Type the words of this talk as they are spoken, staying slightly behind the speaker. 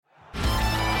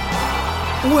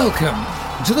Welcome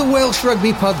to the Welsh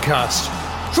Rugby Podcast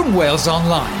from Wales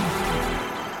Online.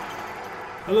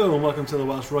 Hello and welcome to the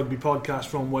Welsh Rugby Podcast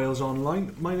from Wales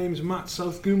Online. My name is Matt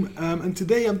Southcombe and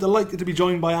today I'm delighted to be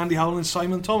joined by Andy Howell and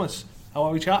Simon Thomas. How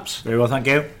are we, chaps? Very well, thank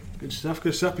you. Good stuff,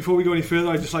 good stuff. Before we go any further,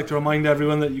 I'd just like to remind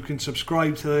everyone that you can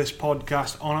subscribe to this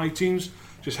podcast on iTunes.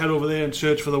 Just head over there and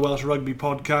search for the Welsh Rugby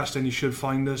Podcast and you should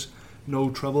find us. No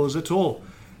troubles at all.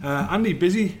 Andy,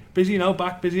 busy now,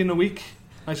 back busy in the week.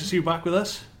 Nice to see you back with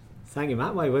us. Thank you,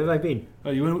 Matt. Where have I been? Oh,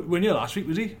 you weren't here last week,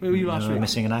 was he? Where were you last week?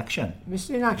 Missing in action.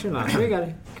 Missing in action last week. I had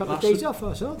a couple of days off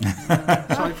or so.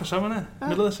 Sorry for someone there.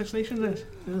 Middle of the Six Nations days.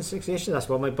 Middle of the Six Nations, that's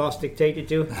what my boss dictated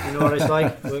to. You know what it's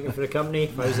like, working for a company.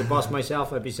 If I was the boss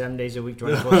myself, I'd be 7 days a week,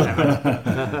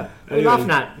 24/7. What are you laughing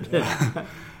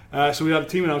at? So we had a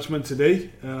team announcement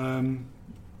today.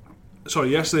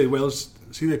 Yesterday, Wales...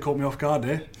 See, they caught me off guard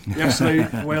there.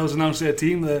 Yesterday, Wales announced their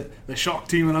team, the shock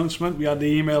team announcement. We had the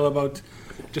email about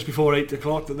just before 8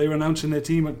 o'clock that they were announcing their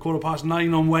team at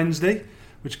 9:15 on Wednesday,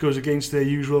 which goes against their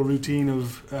usual routine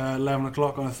of 11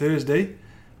 o'clock on a Thursday.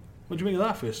 What do you make of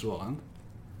that, first of all, Anne?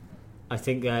 I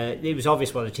think it was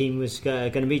obvious what the team was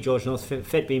going to be. George North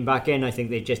fit being back in. I think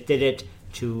they just did it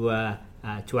to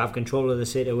have control of the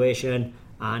situation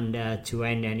and to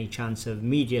end any chance of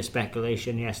media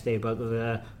speculation yesterday about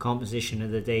the composition of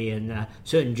the day, and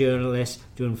certain journalists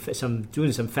doing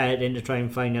some ferreting to try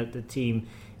and find out the team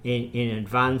in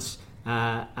advance.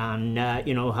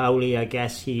 Howley, I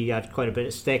guess he had quite a bit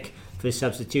of stick for his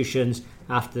substitutions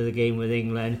after the game with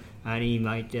England, and he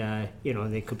might, there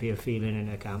could be a feeling in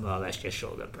the camp, let's just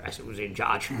show the press it was in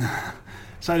charge.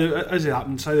 So as it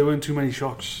happened, there weren't too many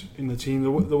shocks in the team. The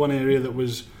one area that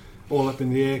was all up in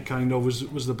the air kind of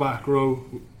was the back row.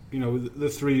 You know, the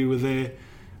three who were there,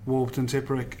 Warburton,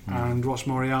 Tipuric and Ross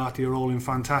Moriarty, are all in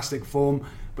fantastic form,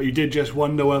 but you did just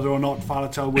wonder whether or not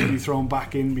Faletau would be thrown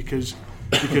back in because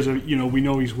of, we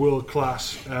know he's world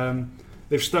class.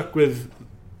 They've stuck with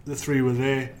the three who were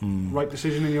there. Right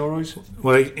decision in your eyes?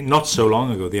 Well, not so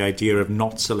long ago, the idea of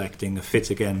not selecting a fit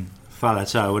again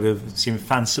Faletau would have seemed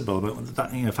fanciful,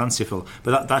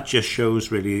 but that just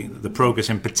shows really the progress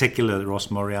in particular that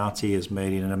Ross Moriarty has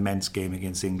made in an immense game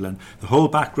against England. The whole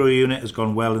back row unit has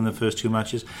gone well in the first two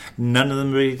matches. None of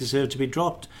them really deserve to be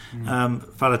dropped.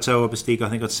 Faletau obviously I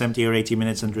think got 70 or 80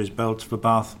 minutes under his belt for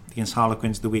Bath against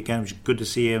Harlequins the weekend, which is good to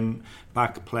see him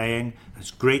back playing. It's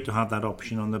great to have that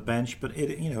option on the bench, but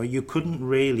you couldn't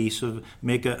really sort of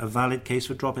make a valid case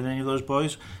for dropping any of those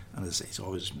boys. And as I say, it's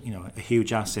always a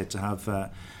huge asset to have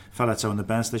Faletau on the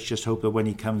bench. Let's just hope that when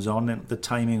he comes on, the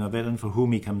timing of it and for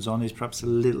whom he comes on is perhaps a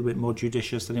little bit more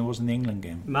judicious than it was in the England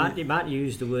game. Matt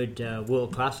used the word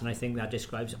world class, and I think that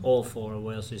describes all four of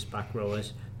Wales's back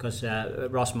rowers, because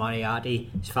Ross Moriarty,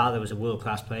 his father was a world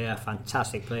class player, a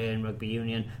fantastic player in rugby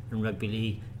union and rugby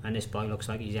league, and this boy looks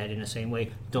like he's heading the same way.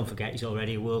 Don't forget, he's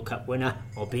already a World Cup winner,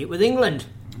 albeit with England,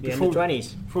 the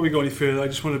under-20s. Before we go any further, I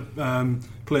just want to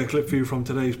play a clip for you from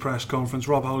today's press conference.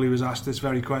 Rob Howley was asked this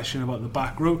very question about the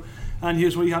back row, and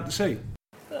here's what he had to say.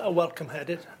 A welcome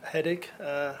headache,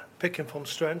 picking from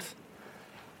strength.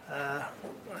 I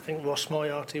think Ross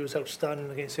Moriarty was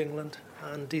outstanding against England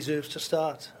and deserves to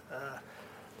start.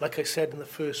 Like I said in the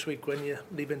first week, when you're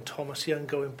leaving Thomas Young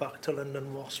going back to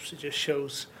London Wasps, it just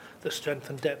shows the strength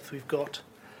and depth we've got.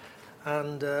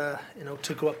 And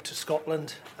to go up to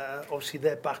Scotland, obviously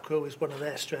their back row is one of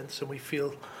their strengths, and we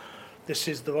feel this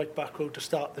is the right back row to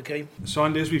start the game. So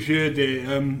Andy, as we've heard,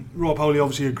 Rob Howley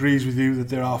obviously agrees with you that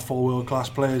there are four world class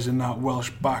players in that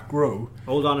Welsh back row.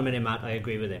 Hold on a minute, Matt, I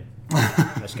agree with him.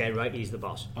 Let's get it right, he's the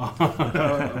boss.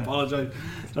 I apologise.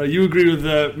 You agree with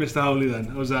Mr. Howley then?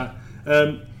 How's that?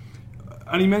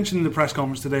 And he mentioned in the press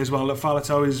conference today as well that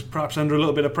Faletau is perhaps under a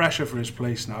little bit of pressure for his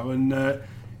place now, and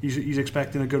he's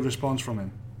expecting a good response from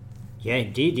him. Yeah,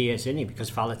 indeed he is, isn't he? Because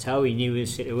Faletau, he knew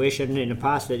his situation in the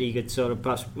past, that he could sort of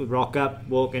perhaps rock up,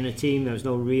 walk in a team. There was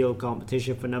no real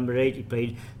competition for number 8. He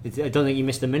played, I don't think he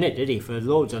missed a minute, did he, for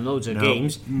loads and loads of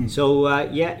games. So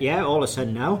all of a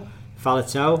sudden now,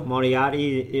 Faletau,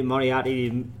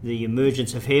 Moriarty, the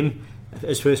emergence of him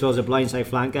as first of all as a blindside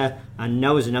flanker, and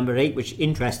now as a number 8, which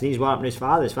interesting is what happened to his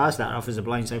father. His father started off as a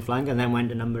blindside flanker and then went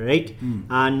to number 8,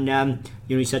 and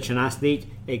he's such an athlete,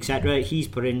 etc. He's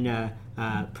putting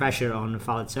pressure on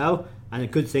Faletau, and the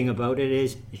good thing about it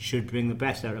is it should bring the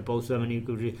best out of both of them, and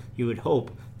you would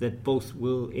hope that both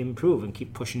will improve and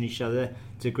keep pushing each other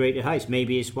to greater heights.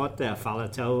 Maybe it's what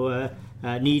Faletau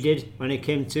needed when it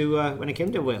came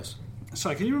to Wales.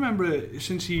 So, can you remember,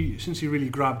 since he really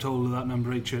grabbed hold of that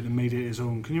number 8 shirt and made it his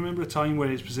own, can you remember a time where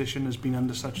his position has been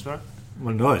under such threat?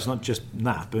 Well, no, it's not just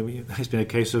that, but it's been a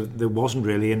case of there wasn't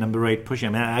really a number 8 pushing.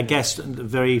 I mean, I guess at the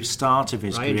very start of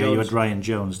his career, you had Ryan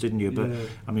Jones, didn't you? But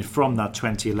I mean, from that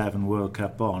 2011 World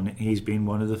Cup on, he's been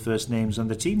one of the first names on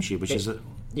the team sheet, which is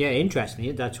interestingly,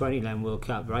 at that 2011 World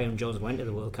Cup, Ryan Jones went to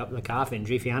the World Cup with a calf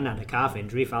injury. If he hadn't had a calf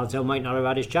injury, Faletau might not have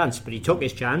had his chance, but he took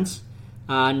his chance.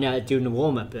 And during the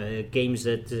warm-up games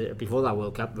that before that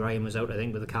World Cup, Ryan was out, I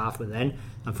think, with a calf then,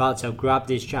 and Faletau grabbed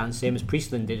his chance, same as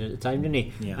Priestland did at the time, didn't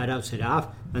he? Yeah. At outside half,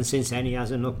 and since then he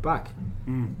hasn't looked back.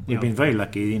 We've been very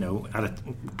lucky,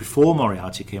 before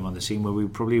Moriarty came on the scene, where we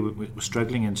probably were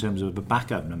struggling in terms of a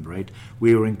backup number 8.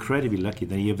 We were incredibly lucky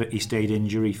that he stayed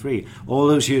injury-free. All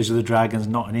those years of the Dragons,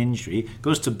 not an injury,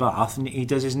 goes to Bath and he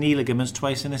does his knee ligaments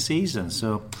twice in a season.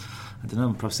 So, I don't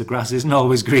know, perhaps the grass isn't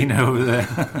always greener over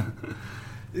there.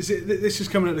 This is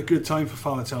coming at a good time for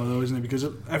Faletau, though, isn't it? Because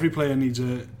every player needs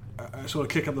a sort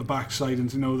of kick up the backside and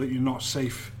to know that you're not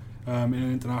safe in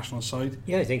an international side.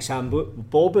 Yeah, I think Sam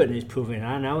Warburton is proving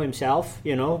that now himself,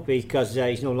 because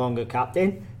he's no longer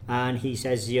captain. And he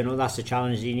says, that's the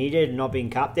challenge he needed. Not being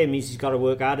captain means he's got to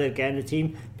work harder to get in the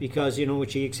team because,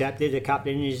 which he accepted. A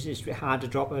captain is hard to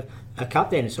drop a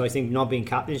captain. So I think not being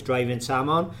captain is driving Sam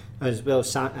on, as well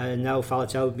as now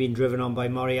Faletau being driven on by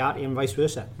Moriarty and vice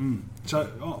versa.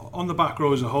 So on the back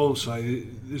row as a whole side,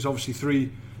 there's obviously 3.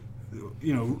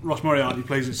 Ross Moriarty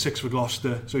plays at 6 for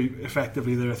Gloucester, so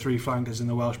effectively there are 3 flankers in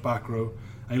the Welsh back row.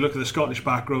 And you look at the Scottish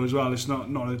back row as well, it's not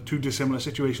a too dissimilar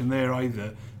situation there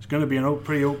either. It's going to be a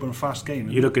pretty open, fast game.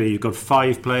 You look at it, you've got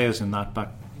 5 players in that back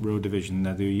row division.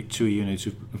 The 2 units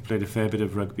who've played a fair bit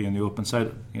of rugby on the open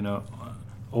side.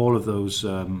 All of those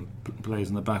players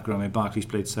in the back row. I mean, Barclay's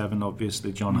played 7,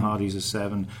 obviously. John Hardy's a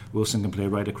 7. Wilson can play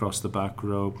right across the back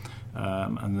row.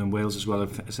 And then Wales as well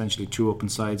have essentially 2 open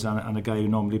sides and a guy who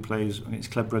normally plays his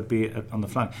club rugby on the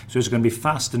flank. So it's going to be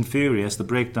fast and furious. The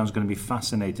breakdown's going to be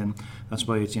fascinating. That's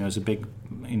why it's a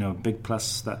big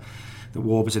plus that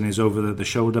Warburton is over the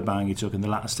shoulder bang he took in the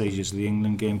latter stages of the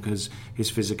England game, because his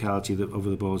physicality over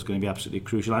the ball is going to be absolutely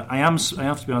crucial. I have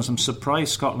to be honest, I'm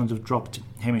surprised Scotland have dropped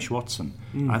Hamish Watson.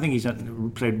 I think he's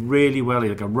played really well.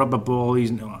 He's like a rubber ball,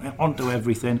 he's onto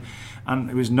everything, and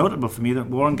it was notable for me that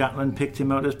Warren Gatland picked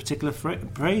him out as particular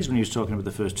praise when he was talking about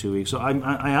the first 2 weeks. So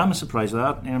I am surprised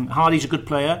at that. Hardy's a good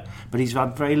player, but he's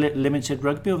had very limited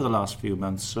rugby over the last few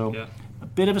months, so a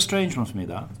bit of a strange one for me,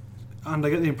 that. And I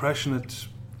get the impression that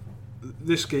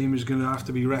this game is going to have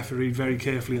to be refereed very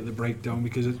carefully at the breakdown,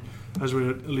 because as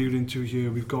we're alluding to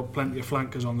here, we've got plenty of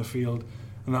flankers on the field,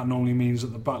 and that normally means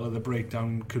that the battle of the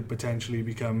breakdown could potentially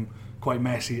become quite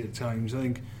messy at times. I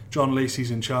think John Lacey's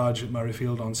in charge at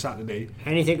Murrayfield on Saturday.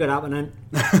 Anything could happen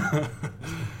then.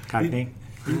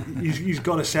 He's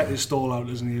got to set his stall out,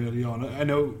 doesn't he, early on. I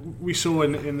know we saw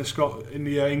in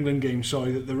the England game,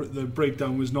 that the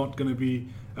breakdown was not going to be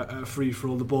a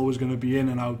free-for-all. The ball was going to be in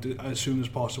and out as soon as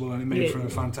possible, and it made for a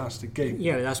fantastic game.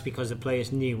 Yeah, that's because the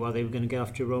players knew what they were going to get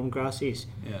off Jerome Grasses.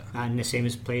 And the same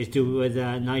as players do with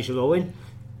Nigel Owen.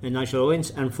 And Nigel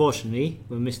Owens, unfortunately,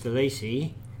 with Mr.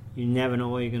 Lacey, you never know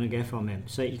what you're going to get from him.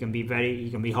 So he can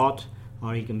be hot,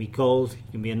 or he can be cold.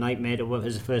 He can be a nightmare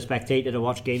as a first spectator to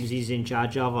watch games he's in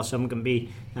charge of, or some can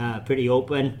be pretty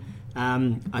open.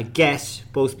 I guess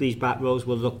both these back rows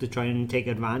will look to try and take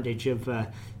advantage of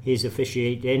his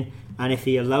officiating, and if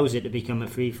he allows it to become a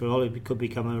free-for-all, it could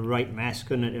become a right mess,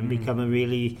 couldn't it, and become a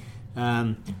really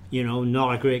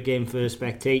not a great game for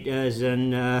spectators,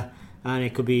 and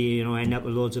it could be end up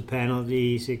with loads of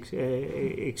penalties,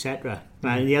 etc.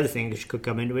 And the other thing which could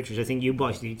come into it, which I think you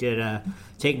boys need to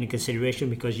take into consideration,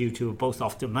 because you two are both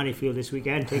off to Murrayfield this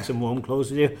weekend, take some warm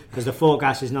clothes with you, because the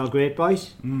forecast is not great,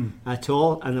 boys, at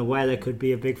all, and the weather could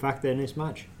be a big factor in this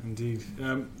match. Indeed.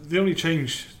 The only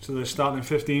change to the starting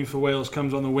 15 for Wales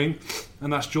comes on the wing,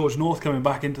 and that's George North coming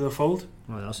back into the fold.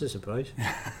 Well, that's a surprise.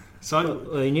 So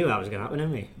well, he knew that was going to happen,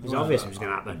 didn't he? It was obvious it was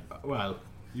going to happen. Well,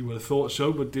 you would have thought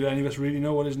so, but did any of us really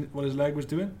know what his leg was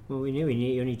doing? Well, we knew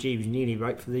he was nearly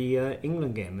right for the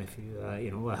England game. If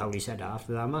Howley said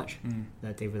after that match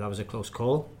that was a close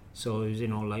call. So it was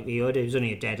in all likelihood it was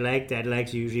only a dead leg. Dead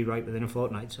legs are usually right within a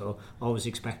fortnight. So always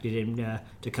expected him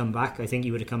to come back. I think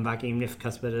he would have come back even if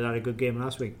Cuthbert had had a good game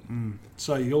last week.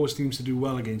 So he always seems to do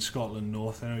well against Scotland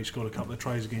North. I know he scored a couple of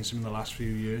tries against him in the last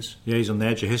few years. Yeah, he's on the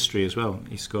edge of history as well.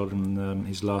 He scored in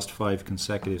his last 5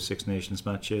 consecutive Six Nations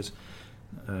matches.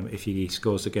 If he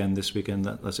scores again this weekend,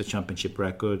 that's a championship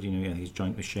record. He's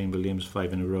joint with Shane Williams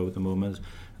 5 in a row at the moment.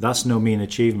 That's no mean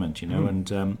achievement,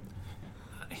 and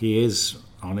he is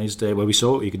on his day. Well, we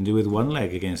saw what he can do with one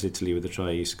leg against Italy with the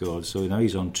try he scored. So now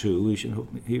he's on two.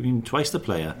 He's been twice the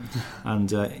player,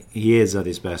 and he is at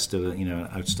his best still. An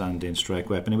outstanding strike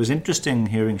weapon. It was interesting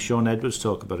hearing Sean Edwards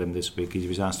talk about him this week. He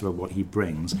was asked about what he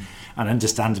brings, and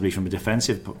understandably, from a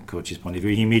defensive coach's point of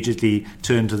view, he immediately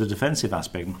turned to the defensive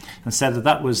aspect and said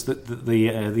that was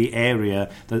the area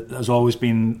that has always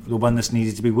been the one that's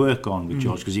needed to be worked on with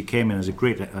George, because he came in as a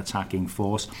great attacking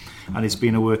force, and it's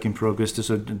been a work in progress to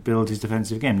sort of build his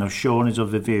defensive game. Now Sean is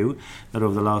of the view that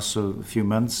over the last few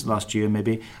months, last year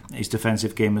maybe, his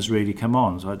defensive game has really come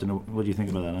on. So I don't know, what do you think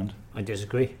about that, Andy? I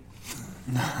disagree.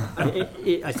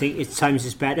 I think at times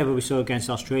it's better, but we saw against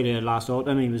Australia last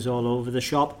autumn, he was all over the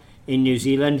shop. In New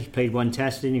Zealand, he played one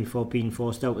test before being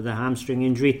forced out with a hamstring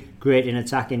injury. Great in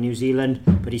attack in New Zealand,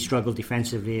 but he struggled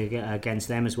defensively against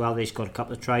them as well. They scored a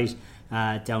couple of tries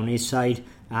down his side,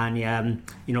 and as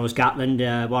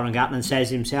Warren Gatland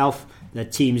says himself, the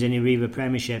teams in the Aviva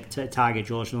Premiership target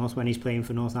George North when he's playing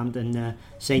for Northampton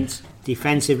Saints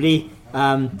defensively.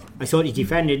 I thought he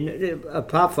defended,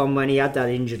 apart from when he had that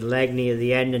injured leg near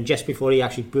the end and just before he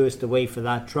actually burst away for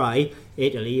that try.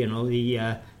 Italy,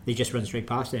 they just run straight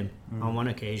past him on one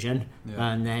occasion,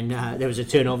 and then there was a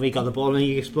turnover. He got the ball and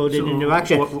he exploded into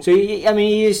action.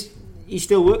 He's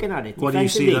still working at it. What do you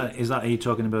see? Are you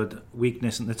talking about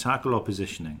weakness in the tackle or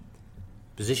positioning?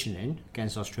 Positioning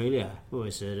against Australia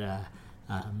was a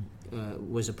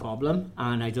problem,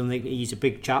 and I don't think he's a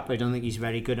big chap. I don't think he's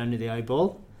very good under the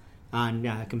eyeball, and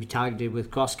can be targeted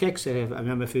with cross kicks. I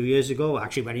remember a few years ago,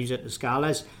 actually when he was at the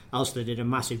Scarlets, Ulster did a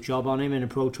massive job on him in a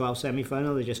Pro 12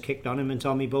 semi-final. They just kicked on him and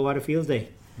Tommy Bowe had a field day.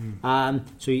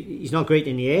 So he's not great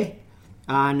in the air,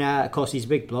 and of course he's a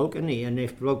big bloke, isn't he? And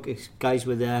if guys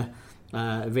with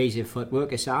evasive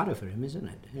footwork, it's harder for him, isn't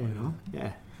it?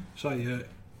 So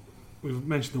we've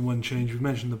mentioned the one change, we've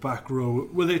mentioned the back row.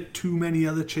 Were there too many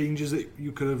other changes that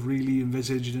you could have really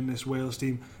envisaged in this Wales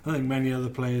team? I think many other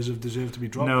players have deserved to be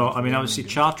dropped. No, I mean, obviously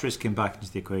Charteris came back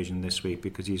into the equation this week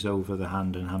because he's over the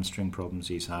hand and hamstring problems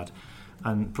he's had,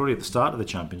 and probably at the start of the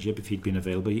championship, if he'd been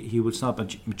available, he would start.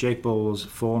 But Jake Ball's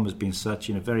form has been such,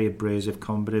 very abrasive,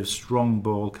 combative, strong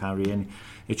ball carrying.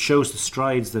 It shows the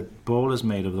strides that Ball has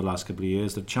made over the last couple of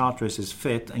years, that Charteris is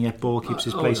fit, and yet Ball keeps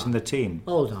his place in the team.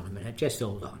 Hold on a minute, just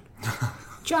hold on.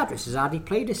 Charteris has hardly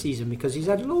played this season because he's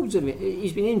had loads of it.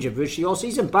 He's been injured virtually all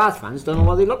season. Bath fans don't know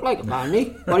what they look like,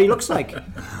 apparently, what he looks like.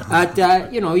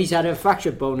 He's had a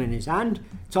fractured bone in his hand.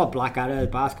 Todd Blackadder, the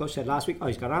Bath coach, said last week,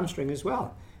 he's got hamstring as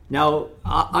well. Now,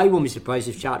 I won't be surprised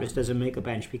if Charteris doesn't make a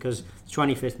bench, because the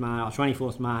 25th man or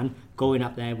 24th man going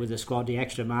up there with the squad, the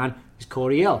extra man, is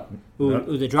Corey Hill,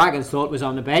 who the Dragons thought was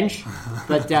on the bench,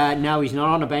 but now he's not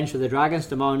on the bench with the Dragons.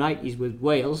 Tomorrow night he's with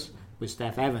Wales with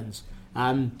Steph Evans.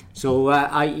 Corey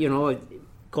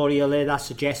Hill there, that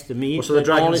suggests to me so the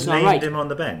Dragons named him on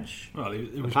the bench? Well,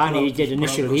 it was apparently he did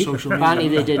initially. Apparently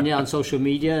they did it on social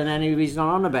media, and then he's not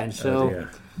on the bench.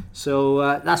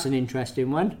 So that's an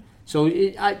interesting one. So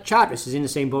Charteris is in the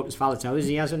same boat as Faletau.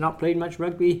 He hasn't not played much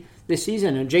rugby this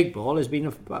season, and Jake Ball has been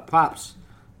perhaps,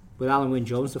 with Alun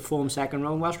Wyn-Jones, the form second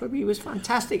round Welsh rugby. He was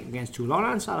fantastic against Toulon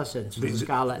and Saracens for the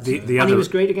Scarlets, and he was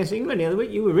great against England the other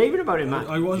week. You were raving about him, Matt.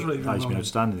 I was raving about him. He's been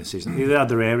outstanding this season. The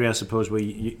other area, I suppose, where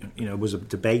was a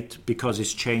debate, because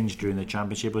it's changed during the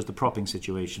championship, was the propping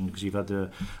situation, because you've had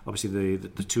the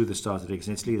two that started against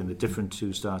Italy, and the different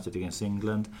two started against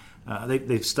England.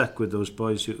 They've stuck with those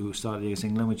boys who started against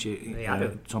England, which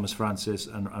Thomas Francis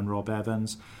and Rob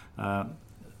Evans.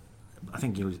 I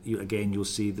think you'll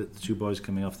see that the two boys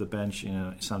coming off the bench.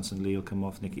 Sanson Lee will come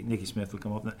off, Nicky Smith will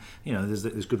come off.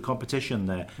 There's good competition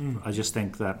there. I just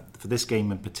think that for this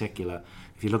game in particular,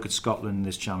 if you look at Scotland in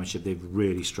this championship, they've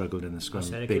really struggled in the scrum.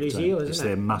 Big time. It's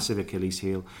their massive Achilles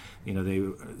heel. They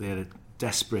had a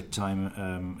desperate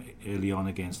time early on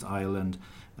against Ireland.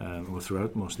 Or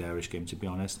throughout most of the Irish game, to be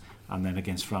honest, and then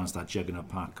against France, that juggernaut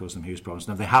pack caused them huge problems.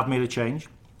 Now they have made a change.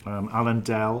 Alan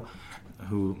Dell,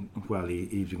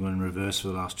 he's been going in reverse for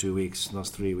the last 3 weeks.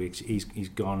 He's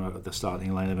gone out of the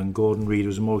starting lineup, and Gordon Reid,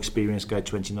 who's a more experienced guy,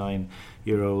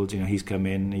 29-year-old, he's come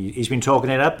in. He's been talking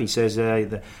it up. He says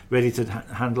they're ready to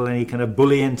handle any kind of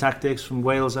bullying tactics from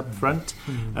Wales up front.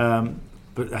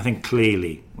 But I think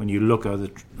clearly, when you look at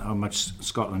how much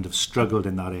Scotland have struggled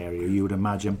in that area, you would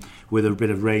imagine, with a bit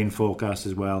of rain forecast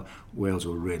as well, Wales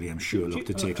will really, I'm sure, look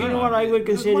to take it on. What I would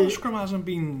consider... The Welsh scrum hasn't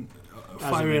been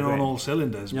firing on all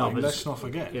cylinders. No, but let's not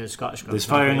forget. Yeah, the Scottish there's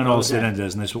firing on all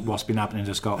cylinders, and there's what's been happening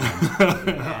to Scotland.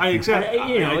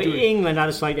 England had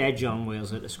a slight edge on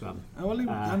Wales at the scrum.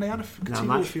 And they had a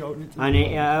few out in Italy.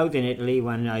 And out in Italy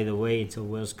went either way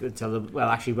until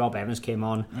actually Rob Evans came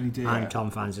on and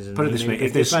Tom Francis. Put it this way: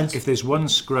 if there's one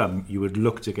scrum you would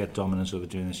look to get dominance over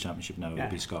during this championship now, it would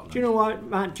be Scotland. Do you know what,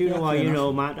 Matt?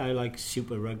 Matt, I like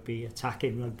super rugby,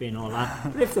 attacking rugby, and all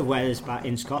that. But if the weather's back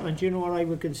in Scotland, do you know what I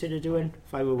would consider doing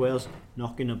if I were Wales?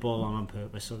 Knocking the ball on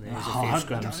purpose. So there's a few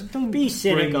scrums. Be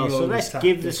cynical. So let's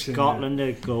give the Scotland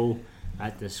a go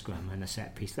at the scrum and the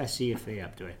set piece. Let's see if they're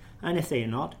up to it. And if they're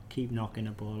not, keep knocking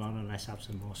the ball on and let's have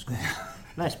some more scrums.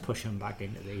 Let's push them back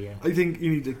into the... I think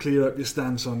you need to clear up your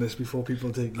stance on this before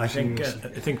people take you seriously.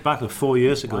 I think back 4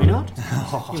 years ago... Why not?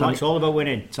 It's all about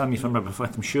winning. Tell me if I remember,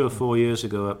 I'm sure 4 years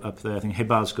ago up there, I think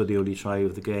Hibbard scored the only try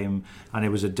of the game, and it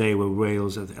was a day where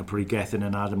Wales, probably Gethin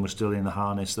and Adam were still in the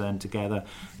harness then together.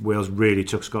 Wales really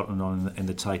took Scotland on in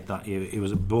the tight that year. It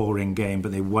was a boring game,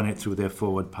 but they won it through their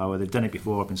forward power. They've done it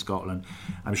before up in Scotland.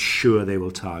 I'm sure they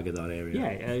will target that area.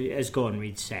 Yeah, as Gordon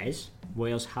Reid says,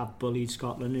 Wales have bullied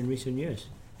Scotland in recent years,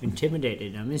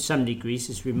 intimidated them. In some degrees,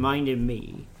 it's reminded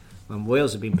me, when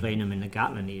Wales have been playing them in the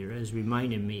Gatland era, it's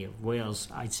reminded me of Wales,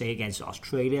 I'd say, against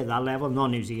Australia at that level, not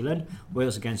New Zealand,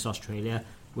 Wales against Australia,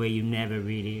 where you never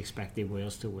really expected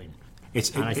Wales to win.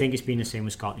 I think it's been the same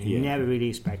with Scotland. You never really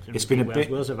expected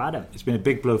Wales have had it. It's been a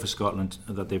big blow for Scotland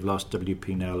that they've lost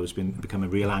WP Nell, who's become a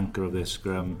real anchor of this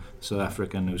scrum. South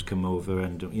African who's come over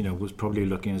and was probably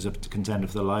looking as a contender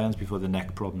for the Lions before the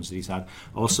neck problems that he's had.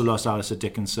 Also lost Alistair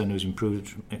Dickinson, who's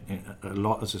improved a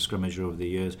lot as a scrummager over the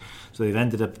years. So they've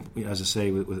ended up, as I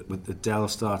say, with the Dell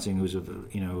starting, who's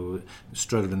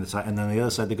struggled in the tight, and then on the other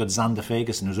side they've got Xander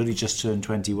Ferguson, who's only just turned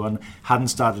 21, hadn't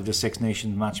started a Six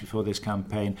Nations match before this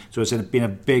campaign. So it's been a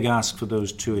big ask for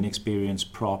those two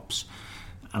inexperienced props.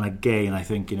 And again, I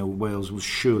think Wales will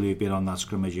surely have been on that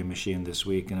scrimmaging machine this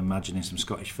week, and imagining some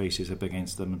Scottish faces up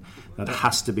against them. That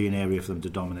has to be an area for them to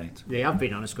dominate. They have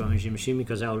been on a scrimmaging machine,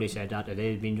 because Howley said that today.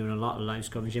 They've been doing a lot of live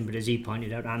scrimmaging, but as he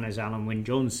pointed out, and as Alun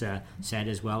Wyn-Jones said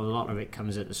as well, a lot of it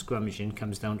comes at the scrimmaging,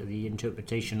 comes down to the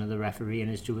interpretation of the referee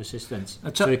and his two assistants.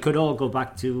 So it could all go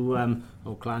back to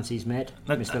Clancy's mate,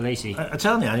 Mr. Lacey. I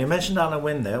tell you, mentioned Alun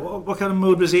Wyn there. What kind of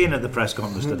mood was he in at the press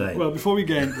conference today? Well, before we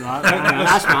get into that,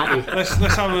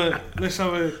 let's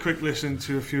have a quick listen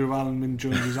to a few of Alun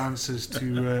Wyn-Jones' answers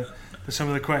to some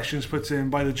of the questions put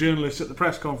in by the journalists at the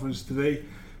press conference today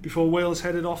before Wales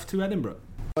headed off to Edinburgh.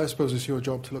 I suppose it's your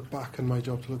job to look back and my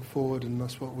job to look forward, and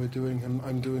that's what we're doing and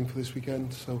I'm doing for this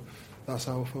weekend, so that's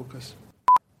our focus.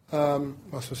 That's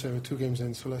what I say, we're 2 games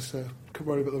in, so let's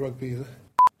worry about the rugby, is it?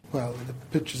 Well, the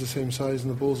pitch is the same size and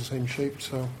the ball's the same shape,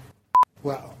 so...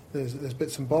 Well, there's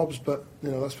bits and bobs, but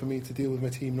that's for me to deal with my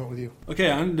team, not with you. Okay,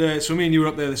 and so me and you were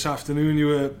up there this afternoon.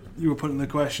 You were putting the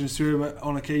questions through him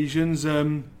on occasions.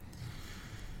 What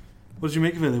did you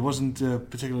make of it? He wasn't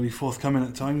particularly forthcoming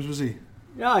at times, was he?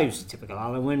 No, he was a typical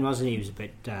Alun Wyn, wasn't he? He was a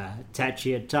bit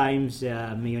touchy at times. He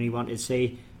only wanted to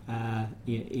say.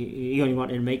 He only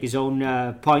wanted to make his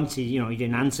own points. He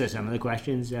didn't answer some of the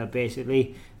questions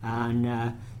basically, and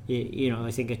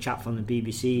I think a chap from the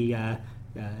BBC.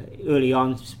 Early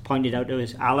on pointed out to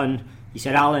us, Alun. He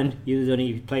said, "Alun, you're the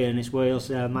only player in this Wales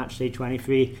match day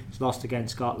 23. It's lost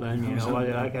against Scotland. He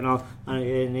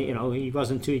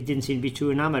wasn't too. He didn't seem to be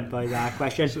too enamoured by that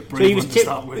question. So he was he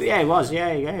was.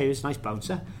 Yeah, he was a nice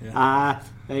bouncer. Yeah.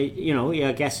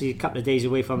 I guess a couple of days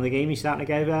away from the game, he's starting to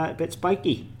get a bit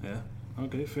spiky. Yeah.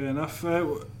 Okay, fair enough.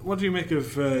 What do you make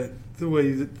of the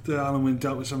way that Alun Wyn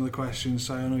dealt with some of the questions?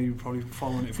 I know you're probably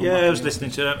following it from... Yeah, I was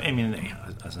listening to him. I mean,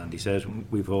 as Andy says,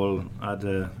 we've all had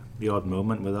the odd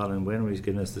moment with Alun Wyn where he's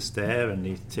given us the stare and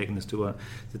he's taken us to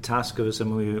the task of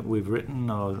something we've written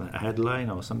or a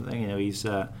headline or something. He's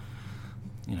got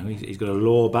a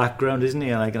law background, isn't he?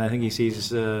 And I think he sees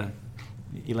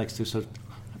he likes to sort of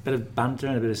a bit of banter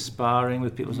and a bit of sparring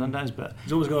with people sometimes, but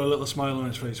he's always got a little smile on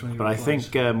his face when he replies. I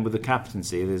think with the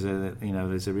captaincy there's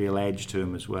a real edge to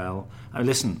him as well.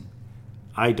 Listen,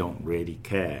 I don't really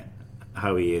care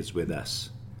how he is with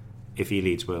us if he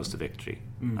leads Wales to victory.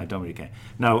 I don't really care.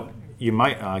 Now, you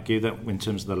might argue that in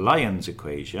terms of the Lions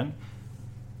equation,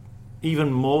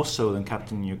 even more so than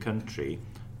captaining your country,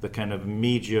 the kind of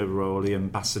media role, the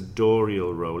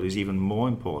ambassadorial role is even more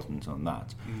important on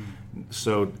that.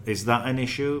 So is that an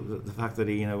issue? The fact that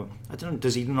he, I don't know,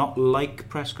 does he not like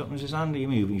press conferences, Andy? I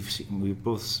mean, we've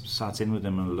both sat in with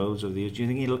him on loads of these. Do you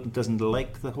think he doesn't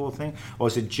like the whole thing? Or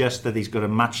is it just that he's got a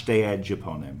match day edge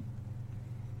upon him?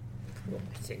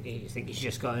 I think he's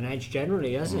just got an edge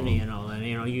generally, hasn't he?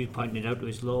 And you pointed out to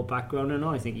his law background and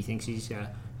all. I think he thinks he's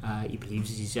He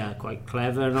believes he's quite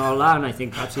clever and all that, and I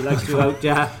think perhaps he likes to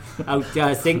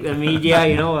think the media,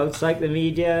 outpsych the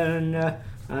media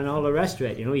and all the rest of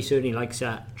it. He certainly likes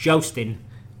jousting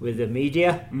with the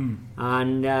media.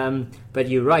 And but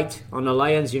you're right on the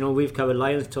Lions. We've covered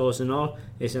Lions tours and all.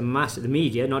 It's a massive, the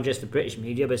media, not just the British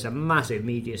media, but it's a massive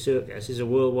media circus. It's a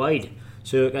worldwide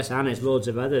circus, and there's loads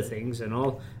of other things and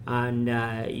all. And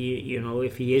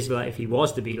if he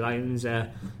was to be Lions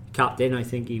captain, I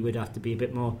think he would have to be a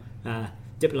bit more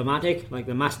diplomatic, like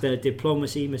the master of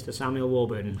diplomacy, Mr. Samuel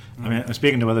Warburton. I mean,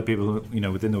 speaking to other people,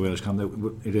 within the Wales camp,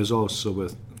 it is also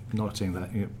worth noting that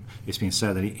it's been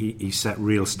said that he set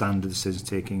real standards since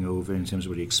taking over in terms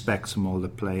of what he expects from all the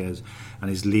players, and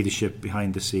his leadership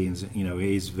behind the scenes,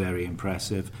 is very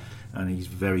impressive, and he's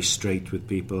very straight with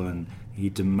people, and he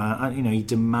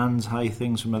demands high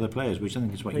things from other players, which I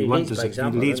think is what you want to see.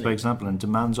 He leads by example and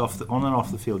demands on and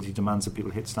off the field. He demands that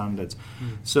people hit standards.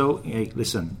 So,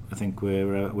 listen, I think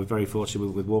we're very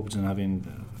fortunate with Warburton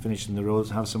having finished in the roles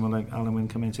to have someone like Alun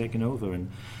come in and taking over,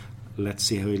 and let's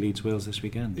see how he leads Wales this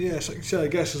weekend. Yes, I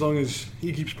guess as long as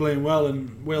he keeps playing well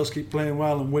and Wales keep playing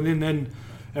well and winning, then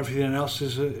everything else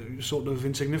is sort of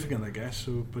insignificant, I guess.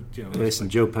 So, but listen,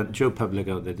 Joe Public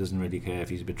out there doesn't really care if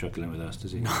he's a bit truckling with us,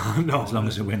 does he? No, as long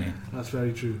as they're winning. That's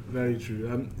very true. Very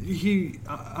true. He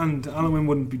and Alun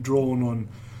wouldn't be drawn on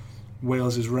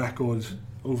Wales's record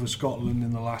over Scotland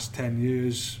in the last 10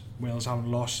 years. Wales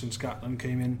haven't lost since Scotland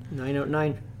came in. 9 out of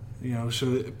 9.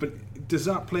 But does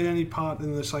that play any part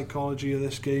in the psychology of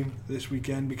this game this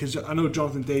weekend? Because I know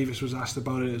Jonathan Davis was asked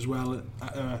about it as well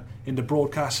in the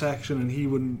broadcast section, and he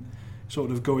wouldn't sort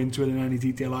of go into it in any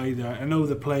detail either. I know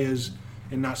the players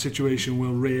in that situation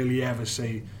will rarely ever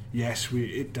say, yes,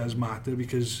 it does matter,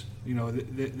 because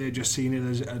they're just seeing it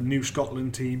as a new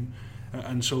Scotland team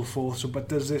and so forth. So, but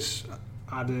does this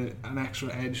add an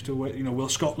extra edge to it? Will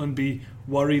Scotland be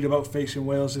worried about facing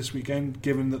Wales this weekend,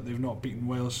 given that they've not beaten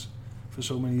Wales for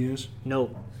so many years?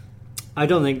 No, I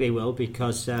don't think they will,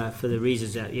 because for the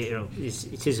reasons that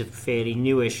it is a fairly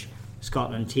newish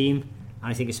Scotland team.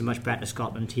 I think it's a much better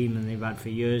Scotland team than they've had for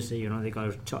years. They got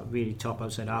a really top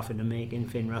outside half in the making.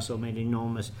 Finn Russell made an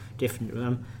enormous difference to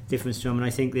them, and I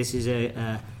think this is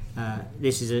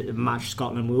a match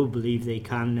Scotland will believe they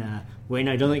can win.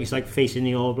 I don't think it's like facing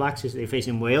the All Blacks. If they're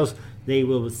facing Wales, they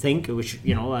will think, which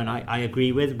and I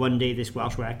agree with, one day this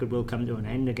Welsh record will come to an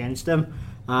end against them,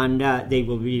 and they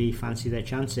will really fancy their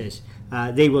chances.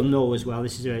 They will know as well,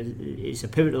 it's a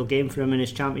pivotal game for them in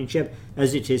this championship,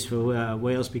 as it is for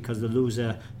Wales, because the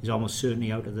loser is almost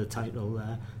certainly out of the title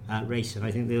race, and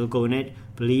I think they'll go in it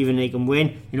believing they can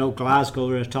win. Glasgow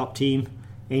are a top team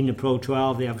in the Pro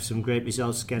 12. They have some great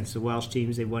results against the Welsh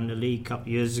teams. They won the league a couple of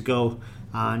years ago,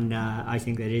 and I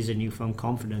think there is a newfound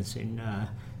confidence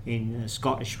in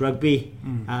Scottish rugby.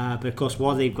 But of course,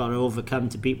 what they've got to overcome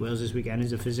to beat Wales this weekend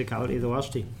is the physicality of the Welsh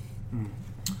team.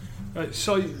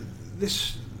 So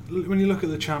this, when you look at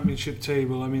the championship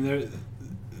table, I mean,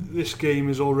 this game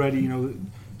is already,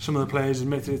 some of the players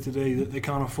admitted it today that they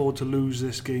can't afford to lose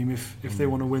this game if they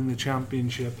want to win the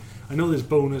championship. I know there's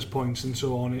bonus points and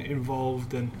so on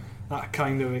involved, and that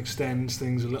kind of extends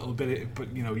things a little bit.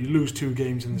 But you lose 2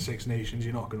 games in the Six Nations,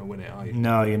 you're not going to win it, are you?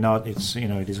 No, you're not. It's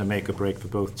it is a make or break for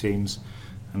both teams.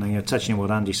 And then touching on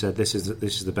what Andy said, this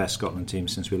is the best Scotland team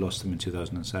since we lost them in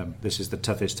 2007. This is the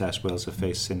toughest test Wales have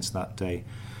faced since that day.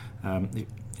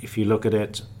 If you look at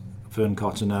it, Fern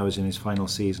Cotter now is in his final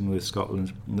season with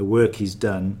Scotland, and the work he's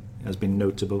done has been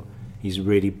notable. He's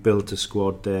really built a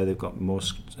squad there. They've got more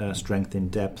strength in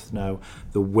depth now.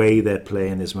 The way they're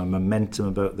playing, there's a momentum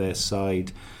about their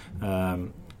side.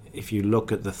 If you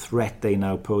look at the threat they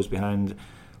now pose behind,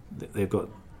 they've got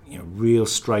real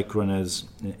strike runners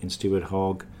in Stuart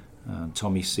Hogg,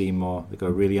 Tommy Seymour. They've got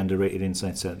a really underrated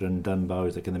inside centre in Dunbar,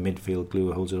 who's like in the midfield glue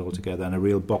who holds it all together, and a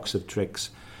real box of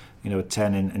tricks. A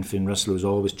 10 in Finn Russell, who's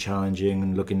always challenging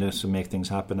and looking to make things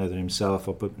happen, either himself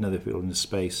or put other people in the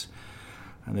space.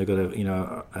 And they've got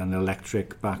an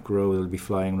electric back row that'll be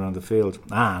flying around the field.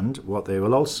 And what they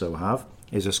will also have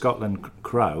is a Scotland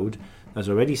crowd that's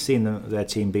already seen their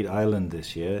team beat Ireland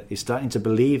this year, is starting to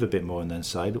believe a bit more on their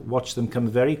side. Watch them come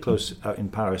very close out in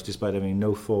Paris, despite having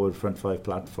no forward front 5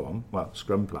 platform,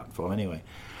 scrum platform anyway.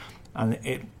 And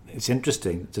it's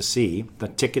interesting to see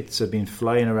that tickets have been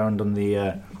flying around on the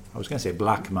I was going to say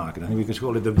black market. I think we could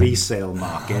call it the resale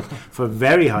market for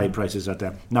very high prices out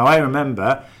there. Now, I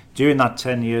remember during that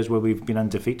 10 years where we've been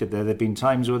undefeated there have been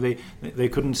times where they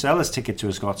couldn't sell us ticket to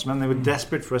a Scotsman. They were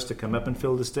desperate for us to come up and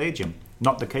fill the stadium.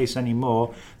 Not the case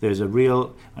anymore. There's a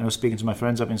real, I know, speaking to my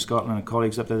friends up in Scotland and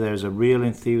colleagues up there's a real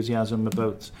enthusiasm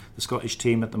about the Scottish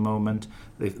team at the moment.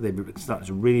 They've started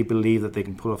to really believe that they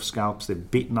can pull off scalps.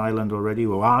 They've beaten Ireland already,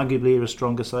 who arguably are a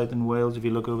stronger side than Wales if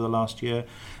you look over the last year,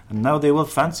 and now they will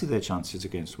fancy their chances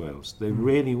against Wales. They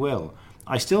really will.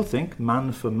 I still think,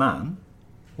 man for man,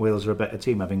 Wales are a better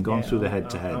team, having gone through the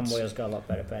head-to-heads. And Wales got a lot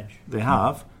better bench. They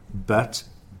have, but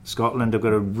Scotland have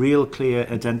got a real clear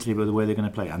identity about the way they're going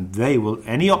to play, and they will,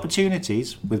 any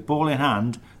opportunities with ball in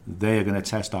hand, they are going to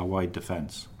test our wide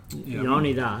defence. Not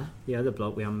only that, the other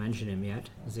bloke, we haven't mentioned him yet,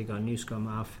 is they got a new scrum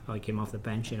half. He came off the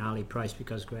bench in Ali Price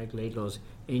because Greg Laidlaw's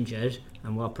injured,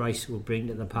 and what Price will bring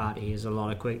to the party is a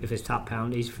lot of quick, if it's tap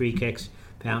penalties, free kicks,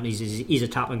 penalties, he's a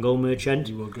tap and goal merchant.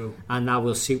 He will go, and that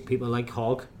will suit people like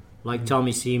Hogg, like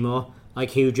Tommy Seymour, like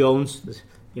Hugh Jones,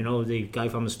 the guy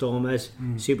from the Stormers,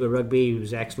 Super Rugby,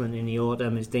 who's excellent in the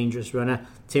autumn, is dangerous runner,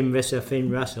 Tim Visser, Finn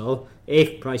Russell.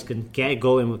 If Price can get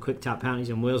going with quick tap penalties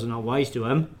and Wales are not wise to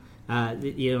him,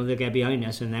 they'll get behind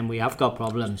us, and then we have got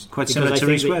problems. Quite similar to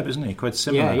Rhys Webb, isn't he? Quite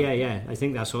similar. Yeah. I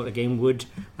think that sort of game would.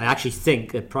 I actually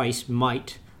think that Price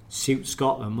might suit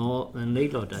Scotland more than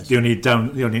Laidlaw does. The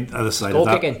only other side of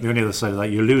that,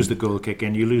 you lose the goal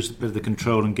kicking, you lose a bit of the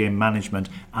control and game management,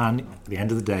 and at the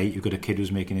end of the day, you've got a kid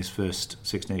who's making his first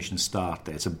Six Nations start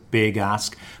there. It's a big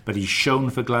ask, but he's shown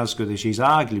for Glasgow this. He's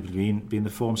arguably been the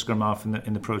form scrum half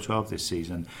in the Pro 12 this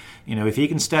season. If he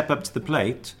can step up to the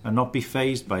plate and not be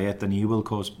fazed by it, then he will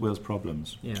cause Wales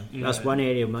problems. Yeah. That's one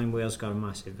area of mine Wales got a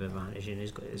massive advantage in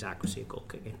his accuracy of goal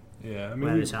kicking. Yeah,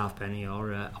 whether it's Halfpenny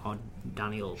or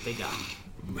Daniel Biggar.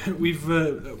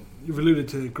 You've alluded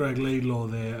to Greg Laidlaw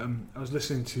there. I was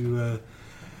listening to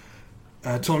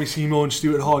Tommy Seymour and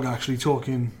Stuart Hogg actually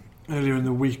talking earlier in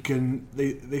the week, and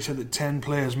they said that 10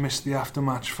 players missed the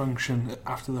after-match function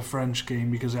after the French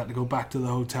game because they had to go back to the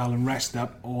hotel and rest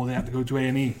up, or they had to go to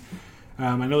A&E.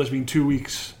 I know there's been 2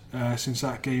 weeks since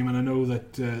that game, and I know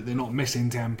that they're not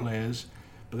missing 10 players,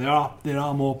 but there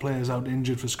are more players out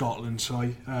injured for Scotland.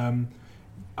 So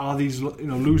are these,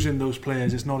 losing those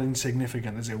players, it's not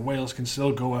insignificant, is it? Wales can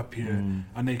still go up here,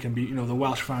 and they can be, the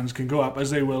Welsh fans can go up,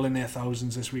 as they will in their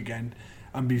thousands this weekend,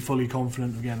 and be fully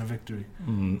confident of getting a victory.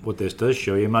 What this does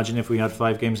show you, imagine if we had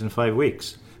 5 games in 5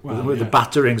 weeks. With the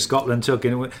battering Scotland took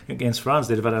against France,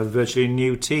 they'd have had a virtually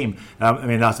new team.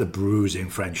 That's a bruising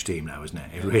French team now, isn't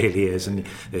it? It really is. And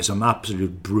there's some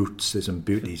absolute brutes, there's some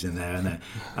beauties in there.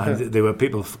 And there were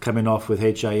people coming off with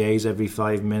HIAs every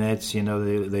 5 minutes.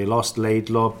 They lost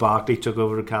Laidlaw. Barkley took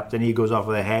over the captain. He goes off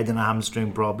with a head and a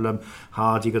hamstring problem.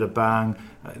 Hardy got a bang.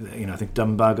 I think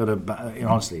Dunbar got a bang.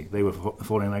 Honestly, they were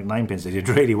falling like 9 pins. They did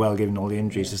really well given all the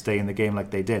injuries to stay in the game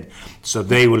like they did. So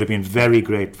they will have been very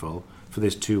grateful for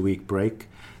this 2-week break.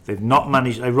 They've not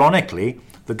managed, ironically,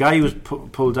 the guy who was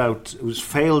pulled out, who's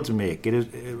failed to make it,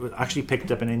 actually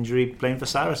picked up an injury playing for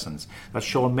Saracens. That's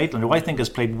Sean Maitland, who I think has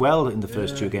played well in the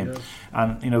first 2 games.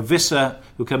 Yeah. And Visser,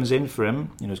 who comes in for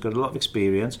him, has got a lot of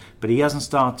experience, but he hasn't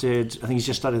started, I think he's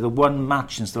just started the 1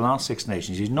 match since the last Six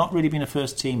Nations. He's not really been a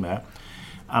first teamer,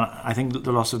 and I think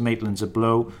the loss of Maitland's a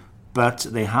blow, but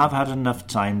they have had enough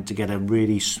time to get a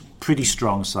really pretty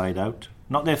strong side out.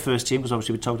 Not their first team, because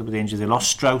obviously we talked about the injuries. They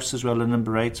lost Strauss as well at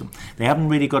number 8. So they haven't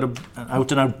really got an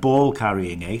out-and-out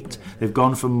ball-carrying 8. They've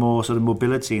gone for more sort of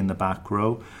mobility in the back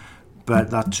row. But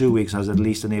that 2 weeks has at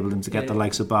least enabled them to get the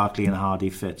likes of Barkley and Hardy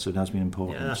fit, so it has been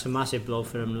important. Yeah, that's a massive blow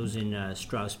for them losing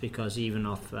Strauss, because even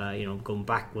off going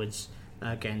backwards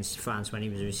against France when he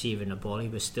was receiving the ball, he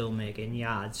was still making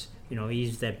yards.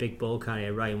 He's their big ball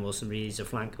carrier. Ryan Wilson, he's a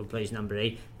flanker who plays number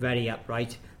 8, very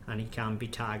upright, and he can be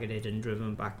targeted and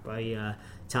driven back by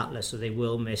Tatler, so they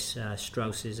will miss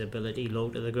Strauss's ability low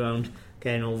to the ground,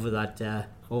 getting over that,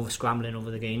 scrambling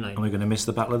over the gain line. And we're going to miss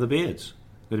the Battle of the Beards.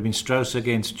 It would have been Strauss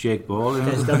against Jake Ball.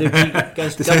 Against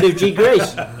WG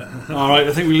Grace. Alright,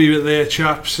 I think we leave it there,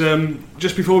 chaps.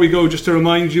 Just before we go, just to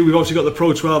remind you, we've obviously got the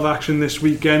Pro 12 action this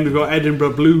weekend. We've got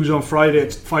Edinburgh Blues on Friday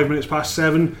at 5 minutes past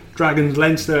 7, Dragons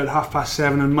Leinster at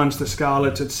 7:30, and Munster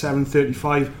Scarlets at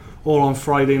 7:35, all on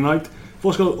Friday night.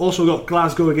 We've also got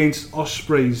Glasgow against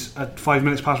Ospreys at 5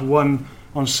 minutes past 1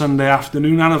 on Sunday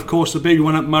afternoon, and of course the big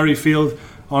one at Murrayfield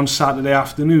on Saturday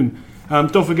afternoon.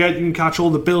 Don't forget, you can catch all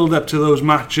the build up to those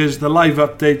matches, the live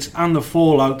updates and the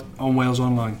fallout on Wales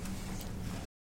Online.